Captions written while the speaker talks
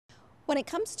When it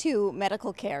comes to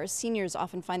medical care, seniors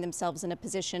often find themselves in a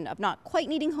position of not quite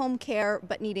needing home care,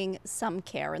 but needing some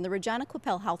care. And the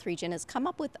Regina-Qu'Appelle Health Region has come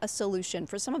up with a solution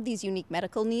for some of these unique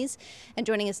medical needs. And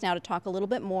joining us now to talk a little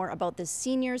bit more about this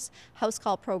seniors house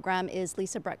call program is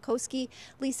Lisa Bretkowski.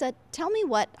 Lisa, tell me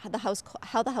how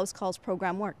the house calls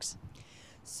program works.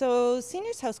 So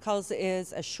Seniors House Calls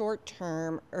is a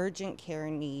short-term urgent care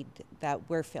need that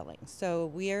we're filling. So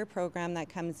we are a program that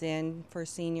comes in for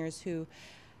seniors who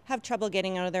have trouble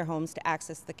getting out of their homes to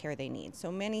access the care they need.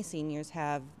 So many seniors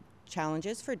have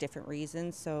challenges for different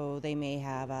reasons. So they may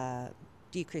have a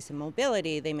decrease in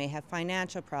mobility, they may have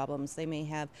financial problems, they may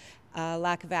have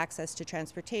lack of access to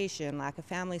transportation, lack of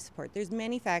family support. There's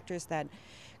many factors that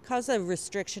cause a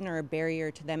restriction or a barrier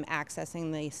to them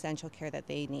accessing the essential care that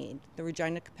they need. The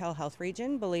Regina-Qu'Appelle Health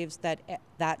Region believes that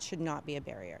that should not be a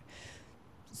barrier.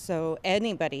 So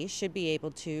anybody should be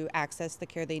able to access the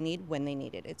care they need when they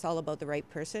need it. It's all about the right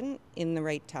person in the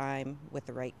right time with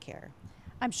the right care.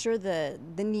 I'm sure the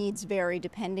needs vary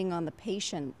depending on the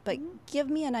patient, but give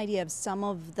me an idea of some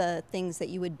of the things that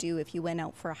you would do if you went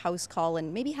out for a house call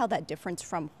and maybe how that differs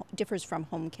from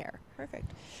home care.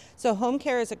 Perfect. So home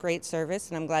care is a great service,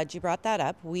 and I'm glad you brought that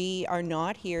up. We are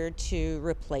not here to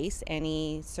replace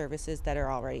any services that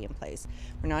are already in place.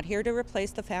 We're not here to replace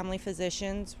the family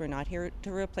physicians. We're not here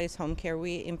to replace home care.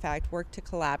 We, in fact, work to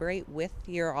collaborate with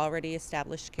your already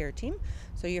established care team.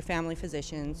 So your family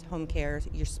physicians, home care,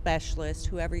 your specialists,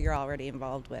 whoever you're already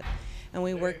involved with. And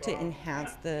we work to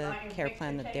enhance the care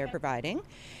plan that they're providing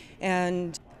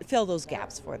and fill those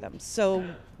gaps for them. So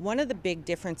one of the big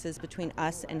differences between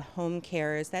us and home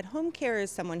care is that home care is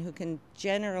someone who can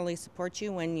generally support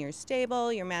you when you're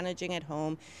stable, you're managing at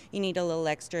home, you need a little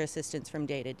extra assistance from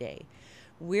day to day.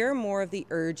 We're more of the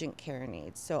urgent care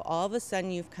needs. So all of a sudden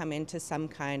you've come into some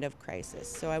kind of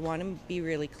crisis. So I want to be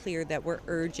really clear that we're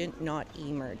urgent, not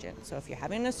emergent. So if you're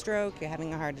having a stroke, you're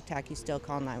having a heart attack, you still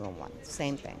call 911,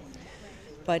 same thing.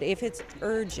 But if it's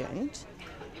urgent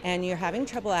and you're having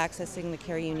trouble accessing the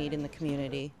care you need in the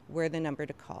community, we're the number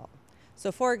to call.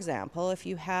 So for example, if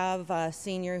you have a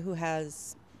senior who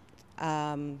has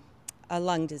a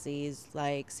lung disease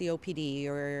like COPD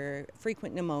or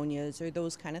frequent pneumonias or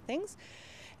those kind of things,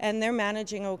 and they're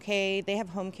managing okay, they have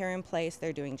home care in place,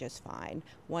 they're doing just fine.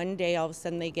 One day all of a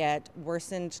sudden they get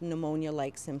worsened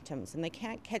pneumonia-like symptoms and they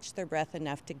can't catch their breath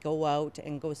enough to go out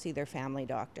and go see their family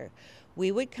doctor.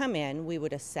 We would come in, we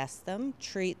would assess them,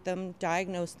 treat them,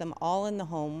 diagnose them all in the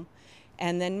home,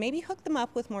 and then maybe hook them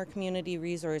up with more community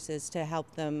resources to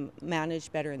help them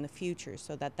manage better in the future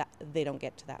so that they don't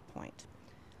get to that point.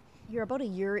 You're about a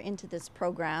year into this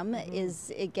program. Mm-hmm.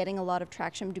 Is it getting a lot of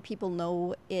traction? Do people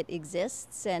know it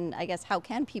exists? And I guess how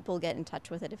can people get in touch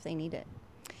with it if they need it?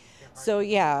 So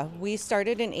yeah, we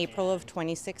started in April of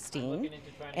 2016,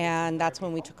 and that's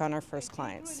when we took on our first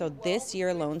clients. So this year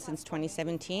alone, since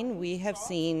 2017, we have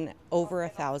seen over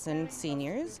 1,000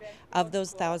 seniors. Of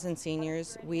those 1,000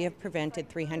 seniors, we have prevented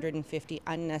 350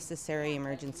 unnecessary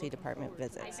emergency department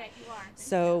visits.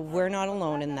 So we're not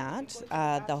alone in that.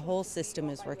 The whole system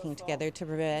is working together to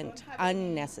prevent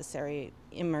unnecessary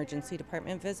emergency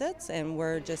department visits, and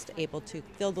we're just able to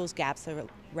fill those gaps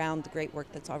around the great work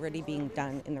that's already being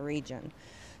done in the region.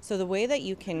 So the way that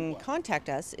you can contact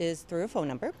us is through a phone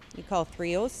number. You call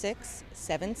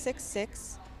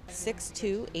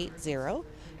 306-766-6280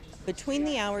 between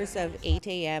the hours of 8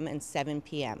 a.m. and 7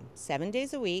 p.m. 7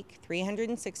 days a week,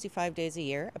 365 days a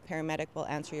year. A paramedic will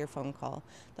answer your phone call.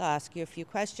 They'll ask you a few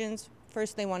questions.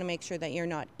 First, they want to make sure that you're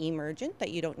not emergent,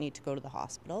 that you don't need to go to the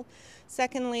hospital.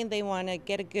 Secondly, they want to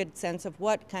get a good sense of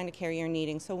what kind of care you're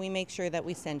needing, so we make sure that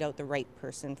we send out the right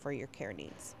person for your care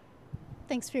needs.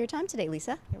 Thanks for your time today,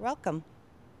 Lisa. You're welcome.